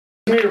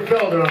Nir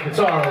Felder on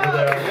guitar over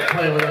there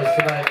playing with us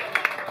tonight.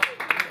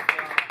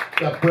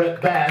 Got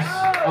Brett Bass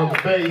on the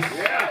bass.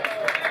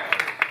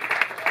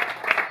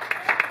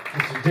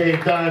 Mr.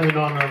 Dave Diamond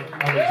on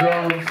the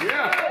drums.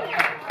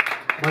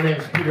 My name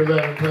is Peter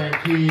Levin playing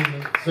keys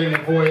and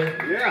singing for you.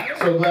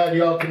 So glad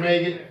y'all can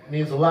make it. It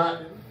means a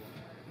lot. It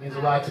means a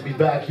lot to be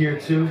back here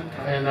too.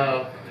 And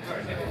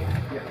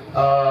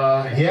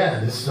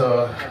yeah, this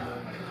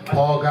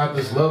Paul got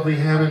this lovely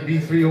Hammond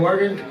B3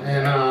 organ,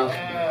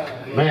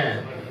 and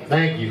man,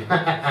 thank you.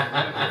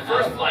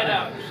 First flight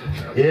out.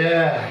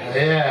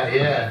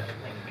 Yeah.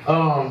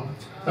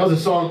 That was a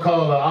song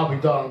called "I'll Be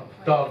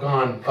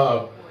Doggone."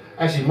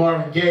 Actually,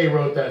 Marvin Gaye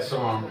wrote that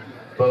song,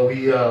 but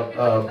we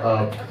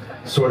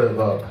sort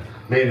of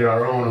made it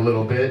our own a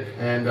little bit,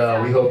 and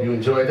we hope you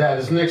enjoyed that.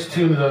 This next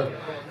tune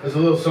is a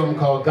little something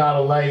called "Got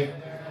a Light."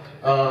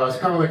 It's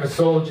kind of like a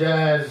soul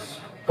jazz,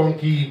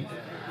 funky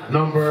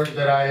number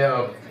that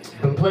I've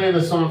been playing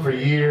this song for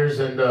years,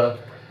 and all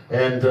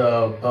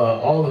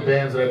the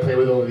bands that I played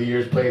with over the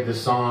years played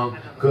this song.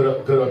 Good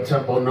up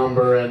tempo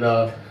number, and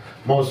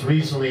most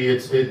recently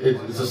it's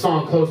a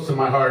song close to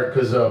my heart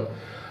because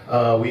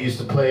we used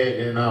to play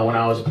it in when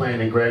I was playing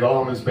in Greg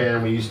Allman's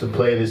band. We used to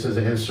play this as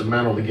an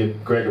instrumental to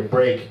give Greg a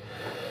break.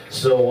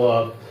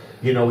 So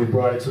you know, we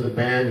brought it to the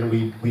band and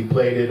we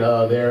played it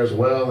there as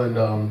well,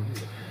 and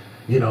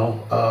you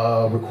know,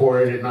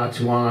 recorded it not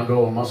too long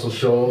ago at Muscle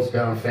Shoals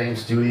down in Fame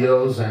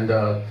Studios, and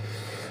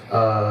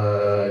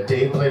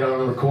Dave played on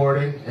the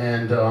recording,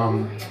 and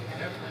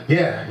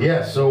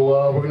yeah.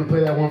 So we're gonna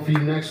play that one for you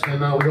next, and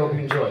we hope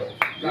you enjoy it.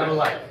 Gotta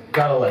Light.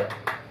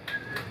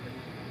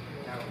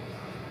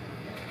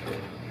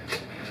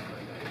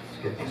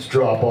 Let's get these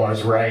draw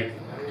bars right.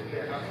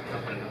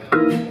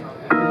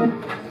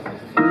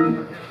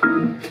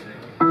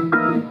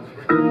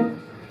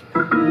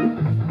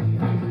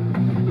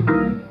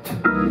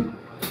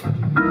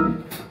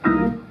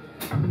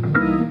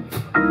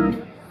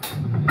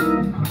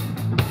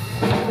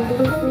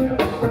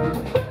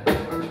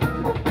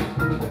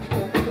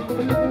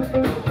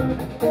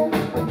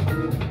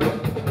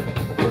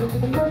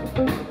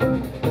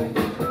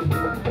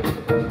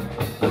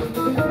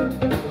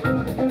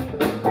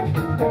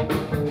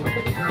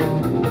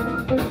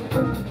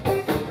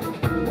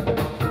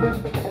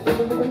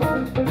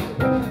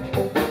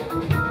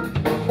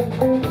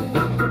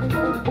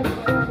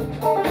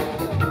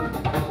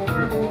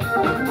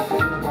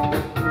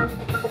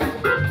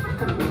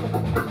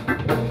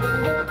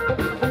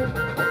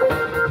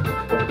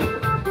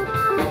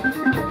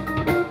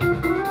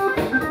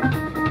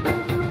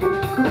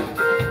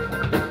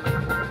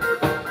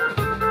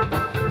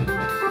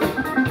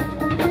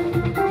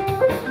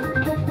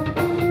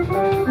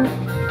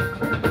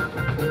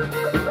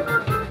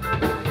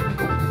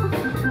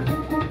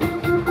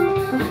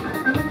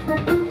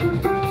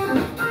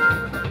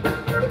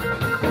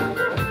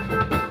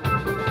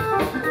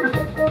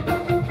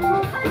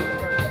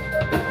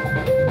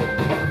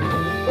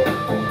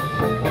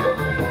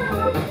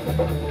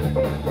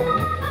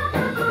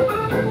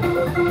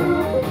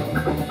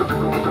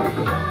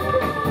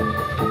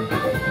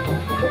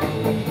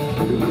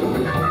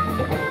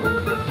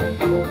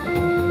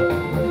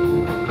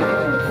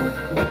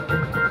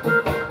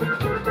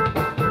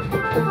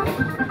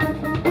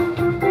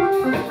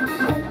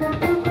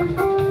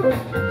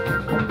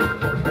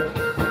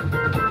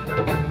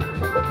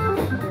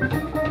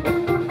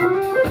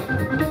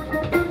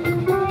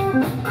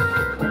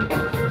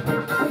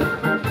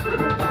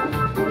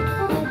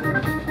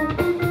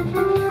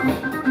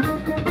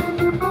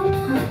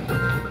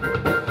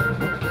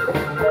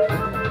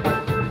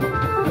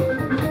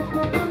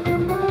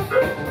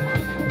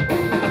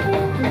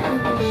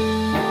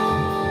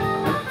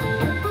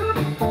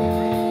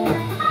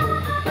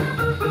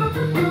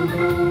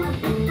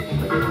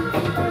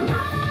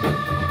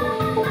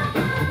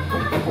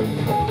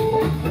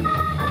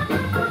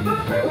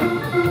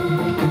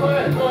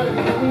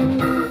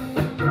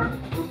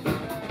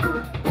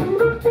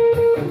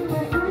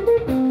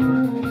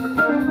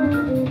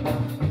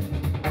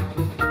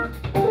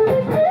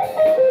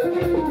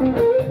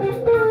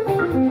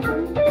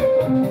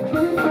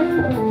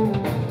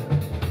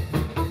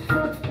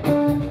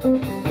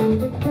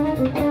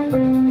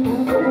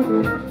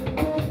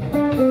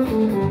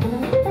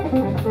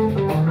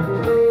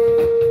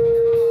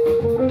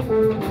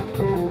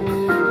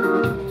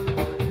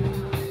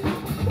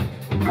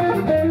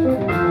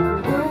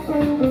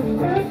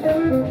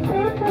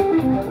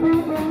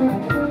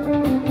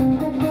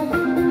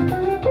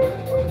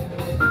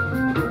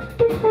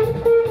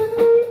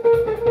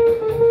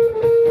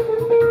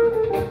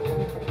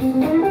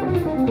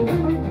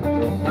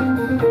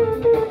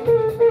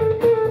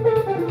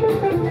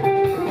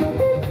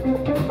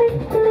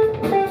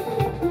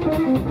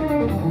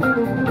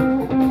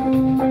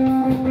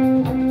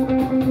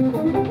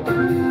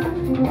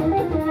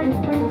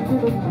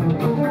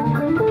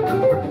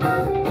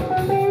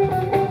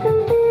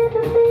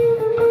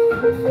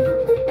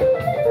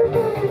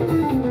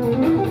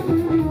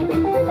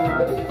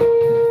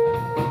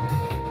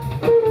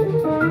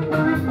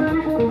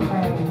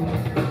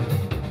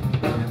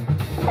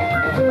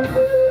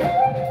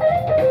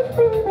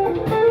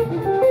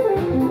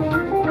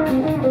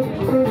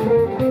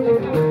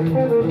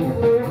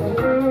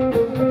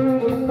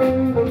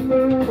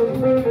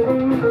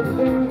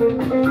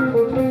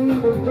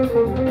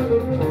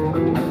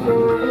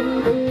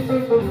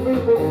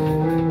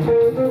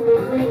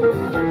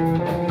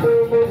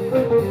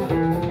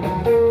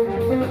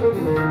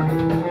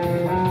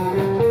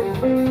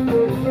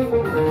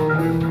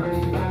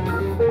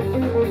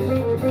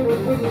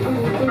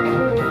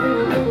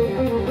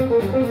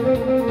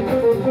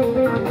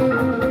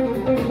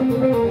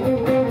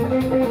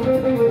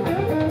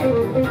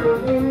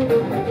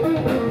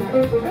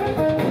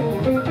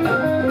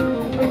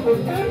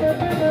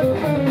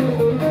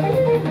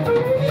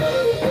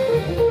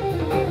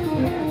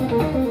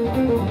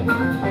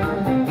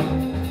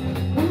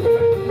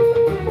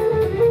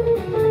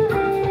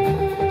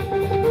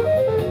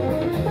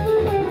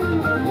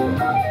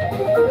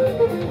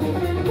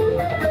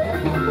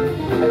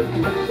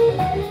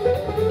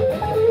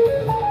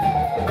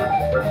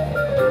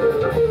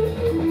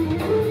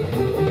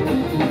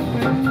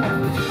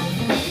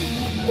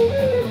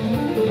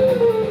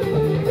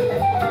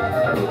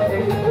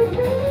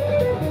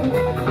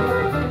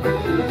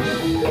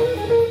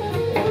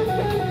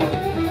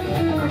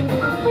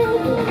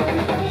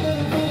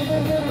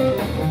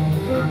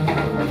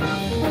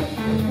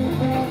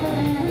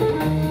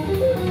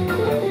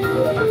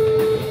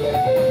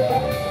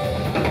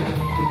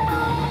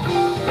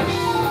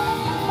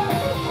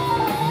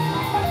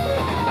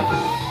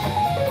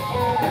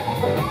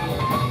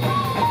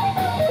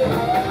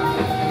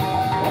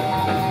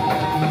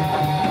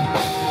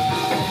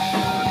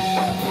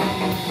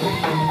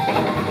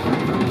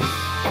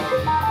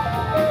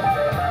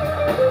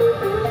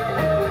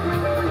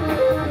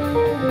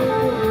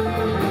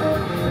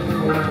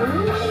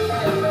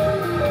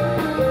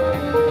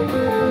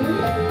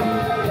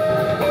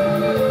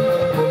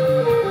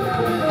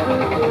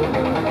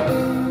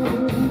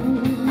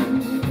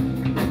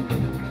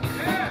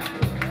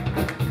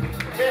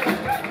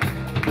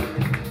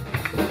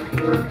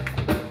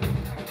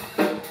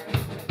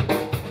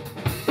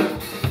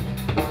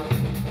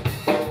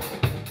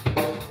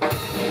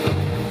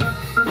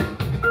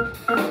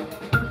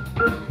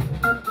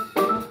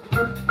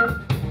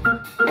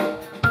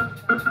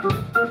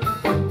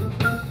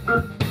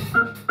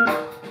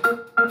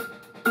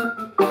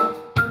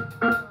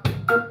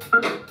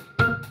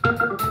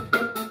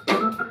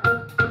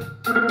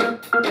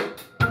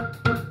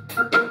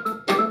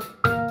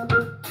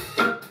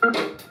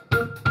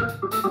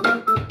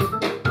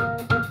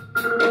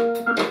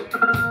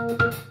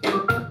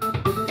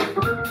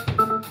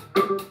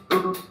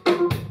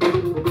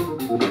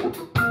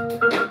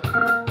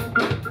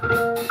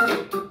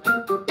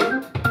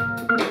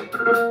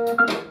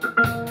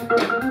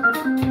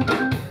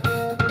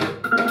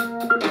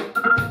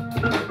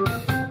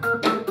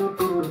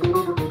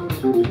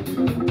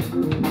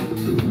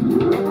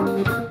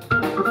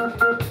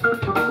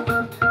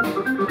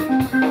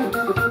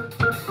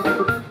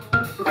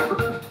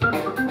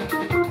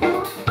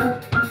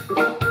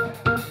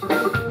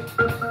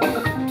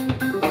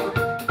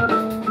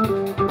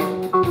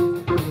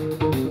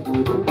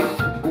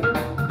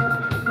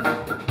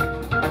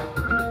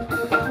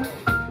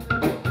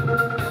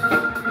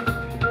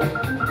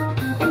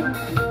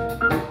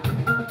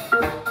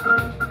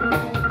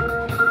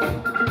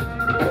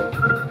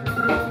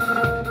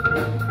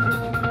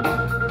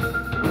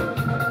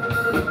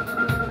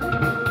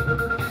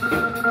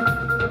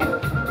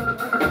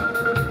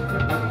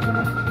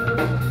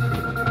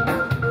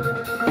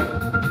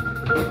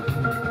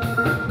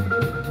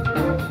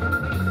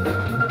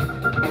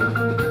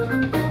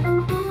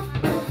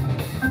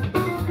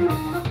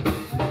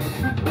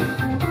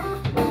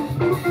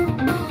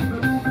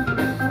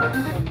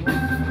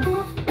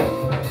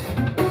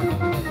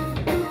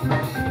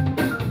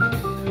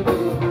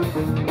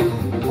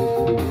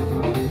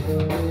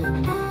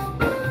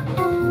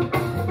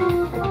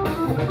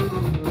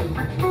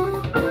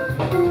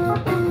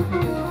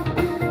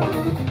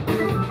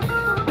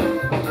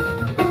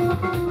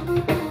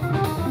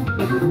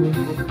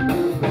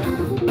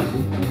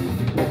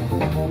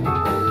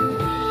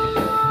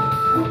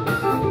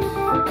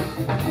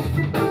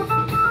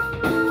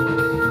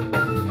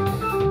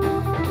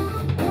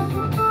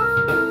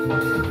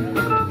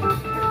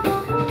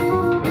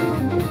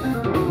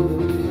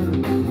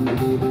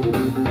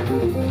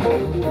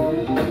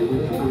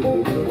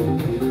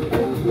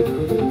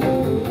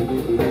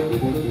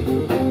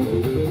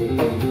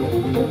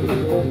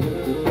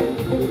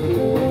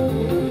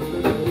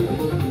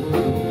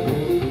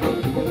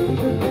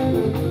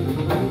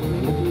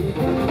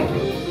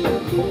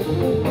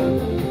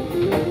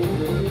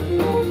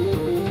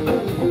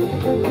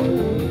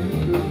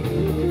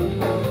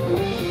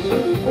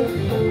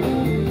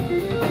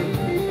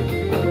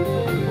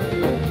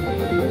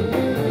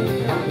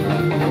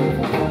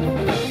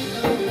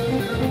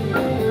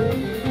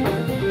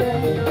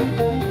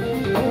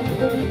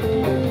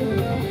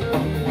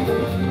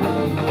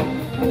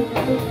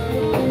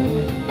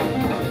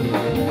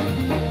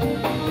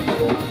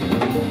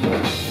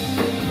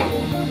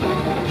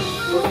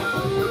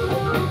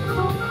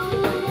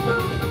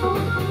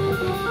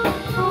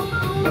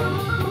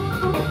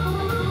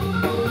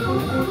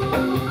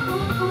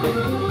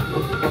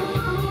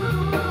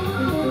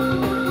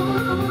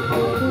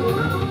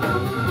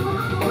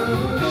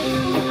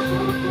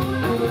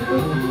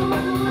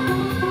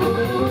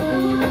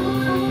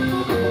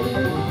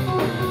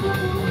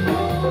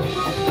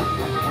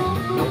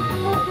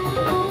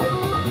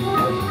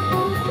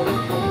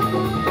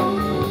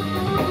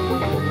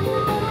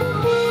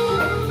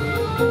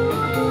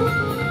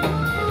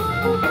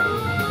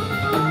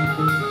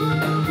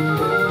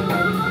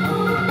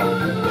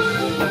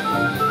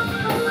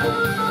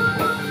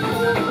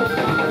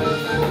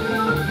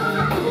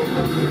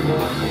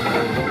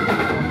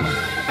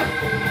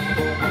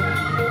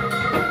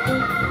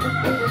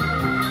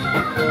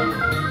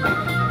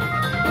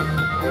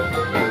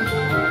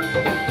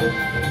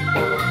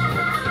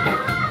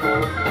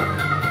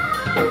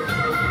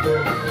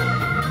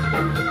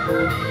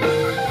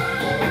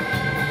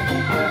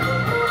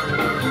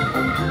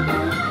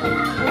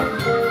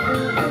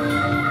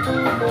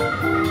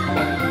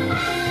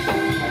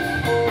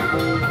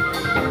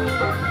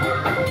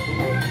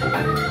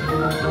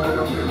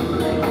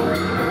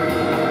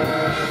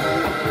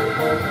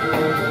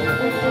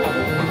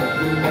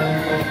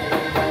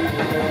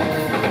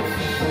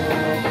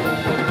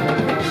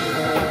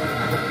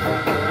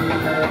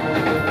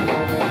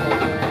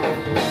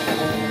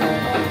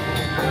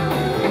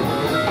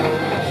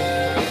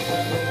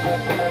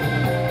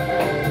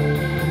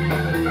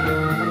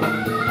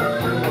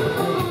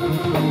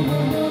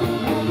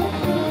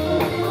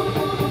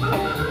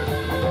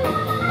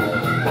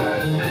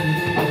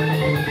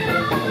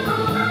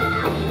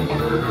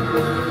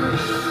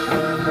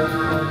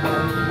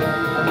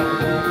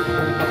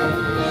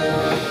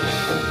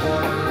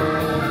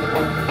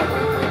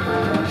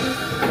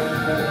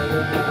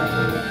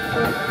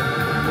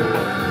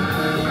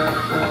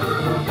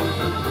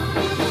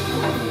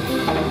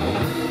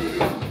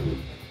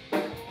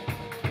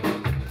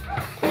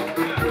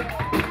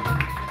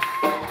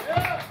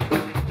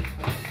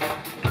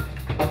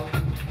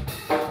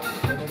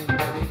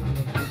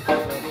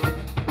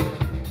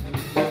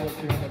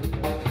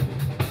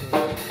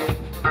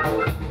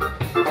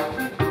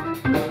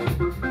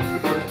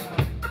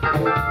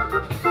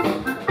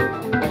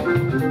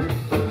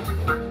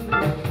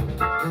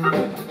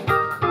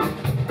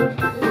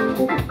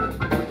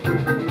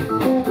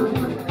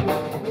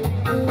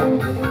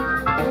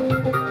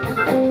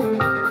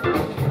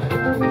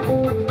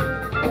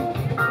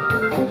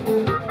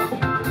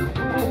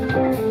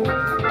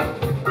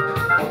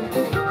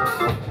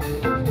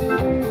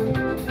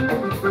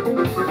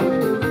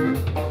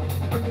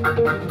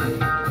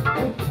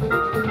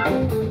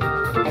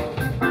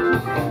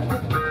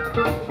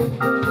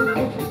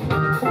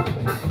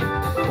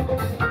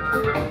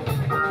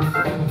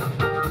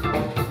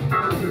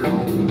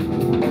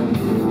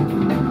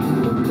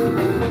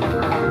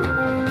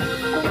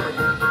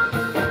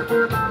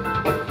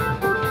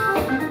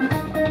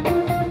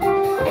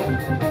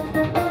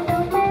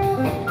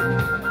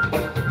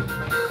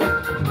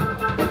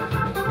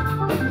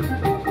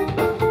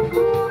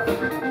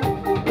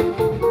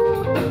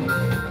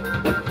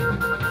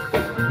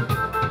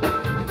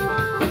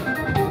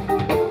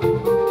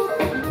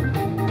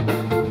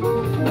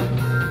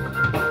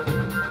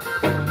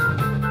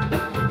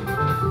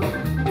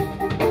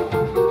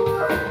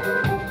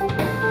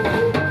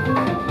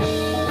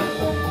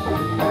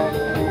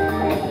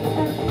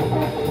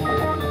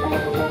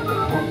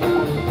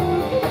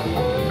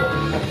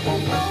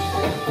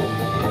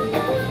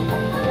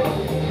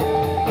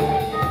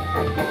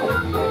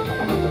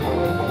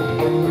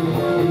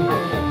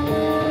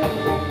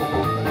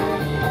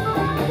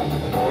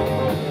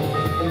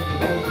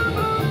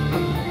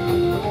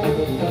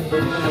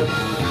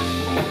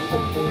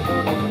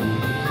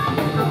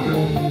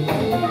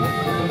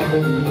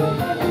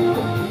 Thank you.